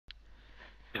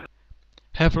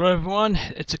Hello everyone,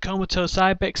 it's a comatose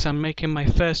ibex. I'm making my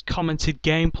first commented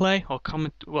gameplay,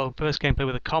 first gameplay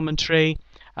with a commentary.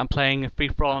 I'm playing a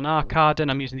free-for-all on arcade and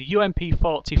I'm using the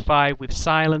UMP45 with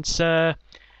silencer,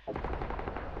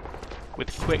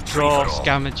 with quick draw,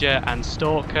 scavenger and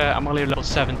stalker. I'm only level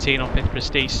 17 on 5th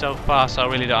prestige so far, so I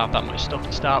really don't have that much stuff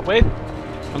to start with.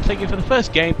 I'm thinking for the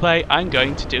first gameplay I'm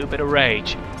going to do a bit of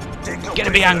rage. Gonna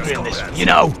be angry in this one, you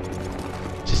know!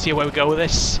 To see where we go with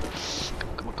this.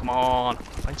 Come on,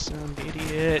 find some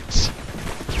idiots.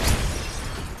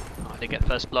 Oh, I did get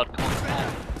first blood. Come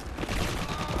on.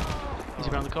 He's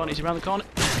around the corner, he's around the corner.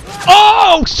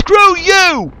 Oh, screw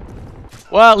you!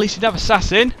 Well, at least he'd have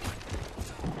assassin.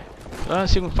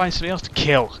 Let's see if we can find somebody else to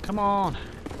kill. Come on.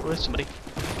 Oh, there's somebody.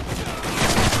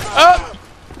 Oh!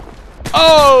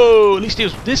 Oh! At least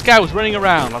this guy was running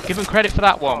around. I'll give him credit for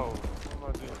that one.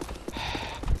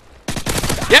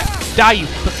 Yep, die you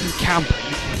fucking camper.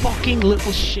 You fucking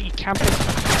little shitty camper.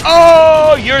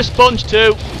 Oh! You're a sponge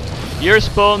too. You're a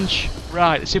sponge.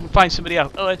 Right, let's see if we can find somebody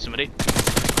else. Oh, there's somebody.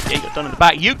 Yeah, you got done in the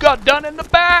back. You got done in the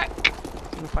back! Let's see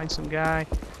if we can find some guy.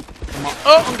 Come on.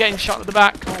 Oh, I'm getting shot at the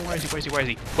back. Come on, where is he? Where is he? Where is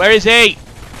he? Where is he?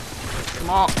 Come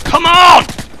on. Come on!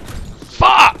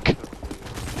 Fuck!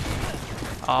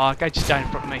 Oh, that guy just died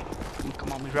in front of me.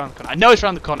 Come on, he's around the corner. I know he's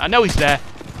around the corner. I know he's there.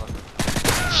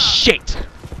 Shit!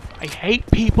 I hate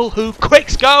people who quick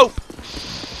scope!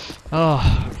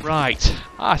 Oh, right.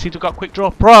 I seem to have got quick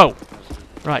draw pro.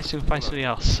 Right, so we can find somebody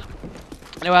else.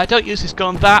 Anyway, I don't use this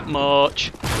gun that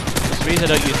much. The reason I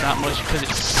don't use it that much because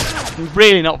it's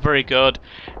really not very good.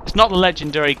 It's not the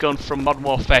legendary gun from Modern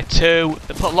Warfare 2.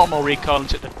 They put a lot more recoil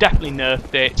into it. They've definitely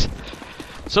nerfed it.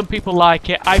 Some people like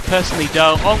it. I personally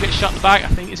don't. Oh, I'm getting shot in the back. I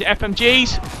think, is it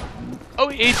FMGs? Oh,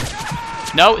 it is.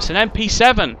 No, it's an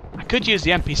MP7. I could use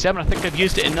the MP7. I think I've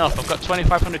used it enough. I've got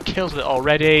 2,500 kills with it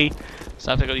already.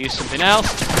 So I think I'll use something else.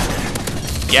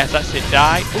 Yes, that's it.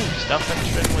 Die. Ooh, stealth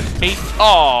veteran with feet.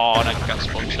 Oh, and I got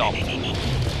sponged off.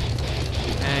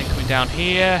 And coming down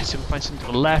here. See if we can find something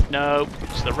to the left. No.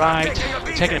 To the right.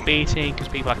 I'm taking a beating because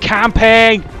people are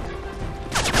camping.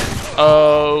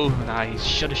 Oh, nah, he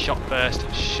should have shot first.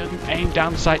 Shouldn't aim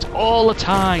down the sights all the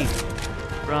time.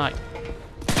 Right.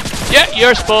 Yeah,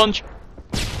 you're a sponge.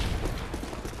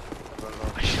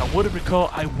 I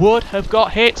would have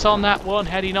got hits on that one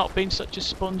had he not been such a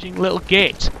sponging little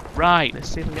git. Right, let's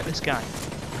see if we can get this guy.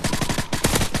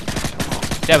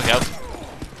 There we go.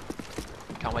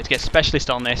 Can't wait to get specialist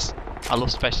on this. I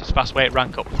love specialist. Fast way to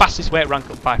rank up. Fastest way to rank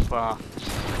up by far.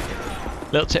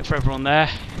 Little tip for everyone there.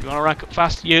 If you want to rank up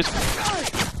fast, use.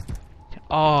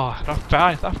 Oh,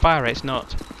 that fire rate's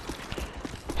not.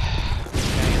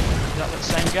 Okay, is that the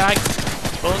same guy?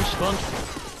 Sponge.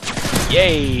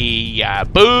 Yay!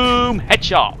 Boom!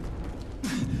 Headshot!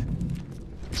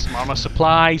 Some armor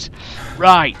supplies.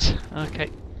 Right, okay.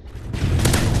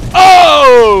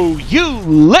 Oh! You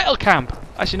little camp!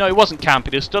 Actually, no, he wasn't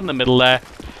camping, he was stood in the middle there.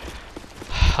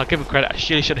 I'll give him credit, I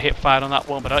really should have hit fired on that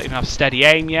one, but I don't even have steady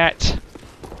aim yet.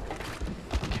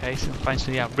 Okay, so I'm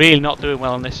yeah, really not doing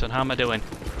well on this one. How am I doing?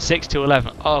 6 to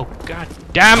 11. Oh, god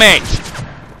damn it!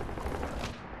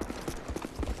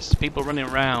 There's people running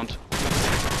around.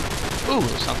 Ooh,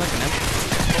 sounds like an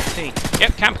M14.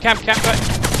 Yep, camper.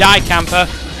 Die, camper.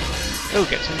 Ooh,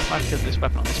 get 25 kills with this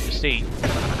weapon on this prestige.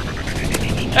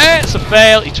 It's a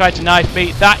fail. He tried to knife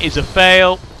me. That is a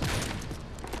fail.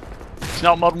 It's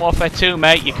not Modern Warfare 2,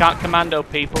 mate. You can't commando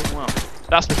people. Well,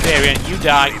 that's the theory, and you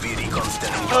die.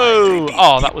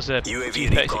 Oh, that was a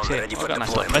G36 here. Oh, I got a nice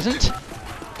little present.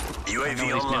 I know where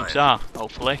these noobs are,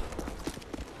 hopefully.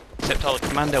 Except all the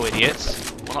commando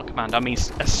idiots. Well, not commando, I mean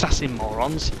assassin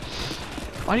morons.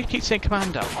 Why do you keep saying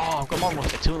commando? Oh, I've got Modern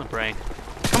Warfare 2 in the brain.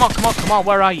 Come on,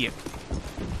 where are you?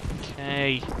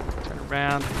 Okay, turn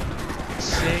around. Let's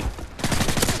see.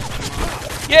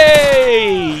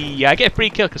 Yay! I get a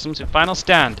free kill because someone's in final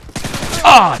stand.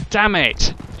 Oh, damn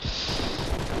it!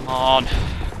 Come on.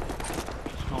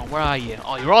 Oh, where are you?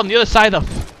 Oh, you're on the other side of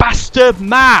the bastard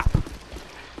map!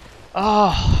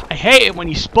 Oh, I hate it when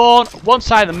you spawn on one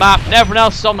side of the map and everyone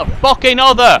else is on the fucking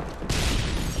other!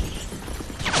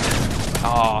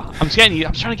 Oh, I'm trying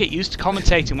to get used to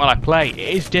commentating while I play. It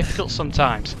is difficult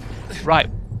sometimes. Right.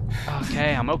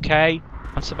 Okay, I'm okay.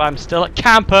 I'm surviving. Still a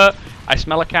camper. I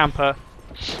smell a camper.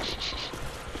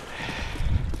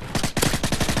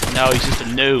 No, he's just a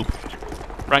noob.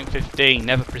 Rank 15,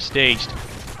 never prestiged.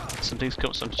 Something's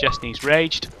come, some suggesting he's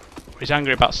raged. Or he's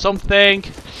angry about something.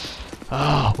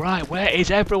 Oh, right, where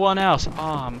is everyone else? Oh,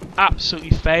 I'm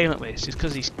absolutely failing at this. It's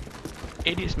because these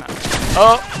idiots, man.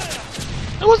 Oh!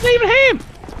 It wasn't even him!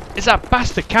 It's that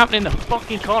bastard camping in the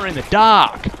fucking corner in the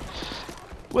dark.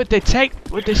 Would they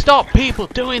stop people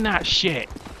doing that shit?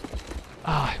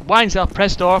 Ah, it winds up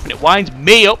pressed off and it winds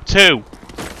me up too.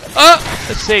 Oh,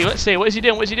 let's see. What is he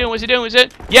doing?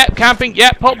 Yep, camping.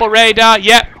 Yep, portable radar.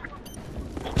 Yep.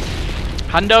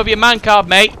 Hand over your man card,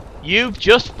 mate. You've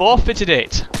just forfeited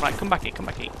it. Right, come back here.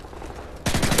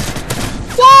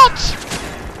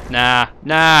 What? Nah.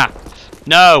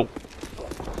 No.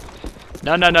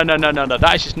 No.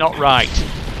 That is just not right.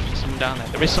 There's someone down there.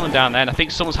 There is someone down there, and I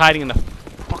think someone's hiding in the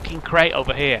fucking crate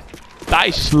over here. That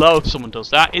is slow if someone does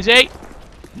that. Is he?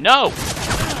 No.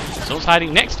 Someone's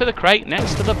hiding next to the crate,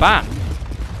 next to the van.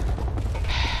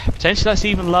 Potentially that's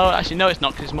even lower. Actually, no, it's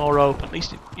not because it's more open. At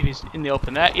least if he's in the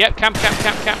open there. Yep, camp.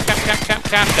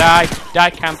 Die,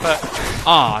 camper.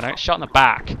 Oh, I got shot in the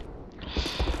back.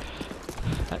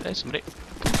 There's somebody.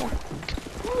 Come on.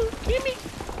 Give me.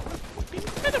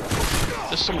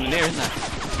 There's someone in there, isn't there?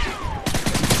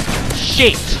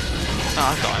 Shit! Oh,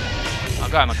 I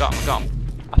got him.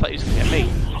 I thought he was going to get me.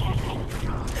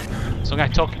 Some guy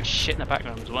talking shit in the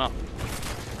background as well.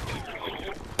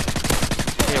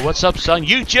 Yeah, what's up, son?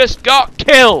 You just got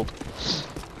killed!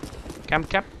 Camp.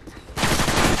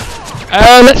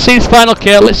 Let's see his final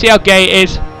kill. Let's see how gay it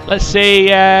is. Let's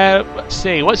see.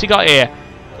 What's he got here?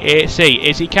 Let's see.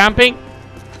 Is he camping?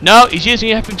 No, he's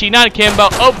using FMG 9 Kimbo.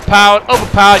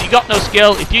 Overpowered. You got no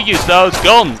skill if you use those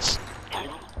guns.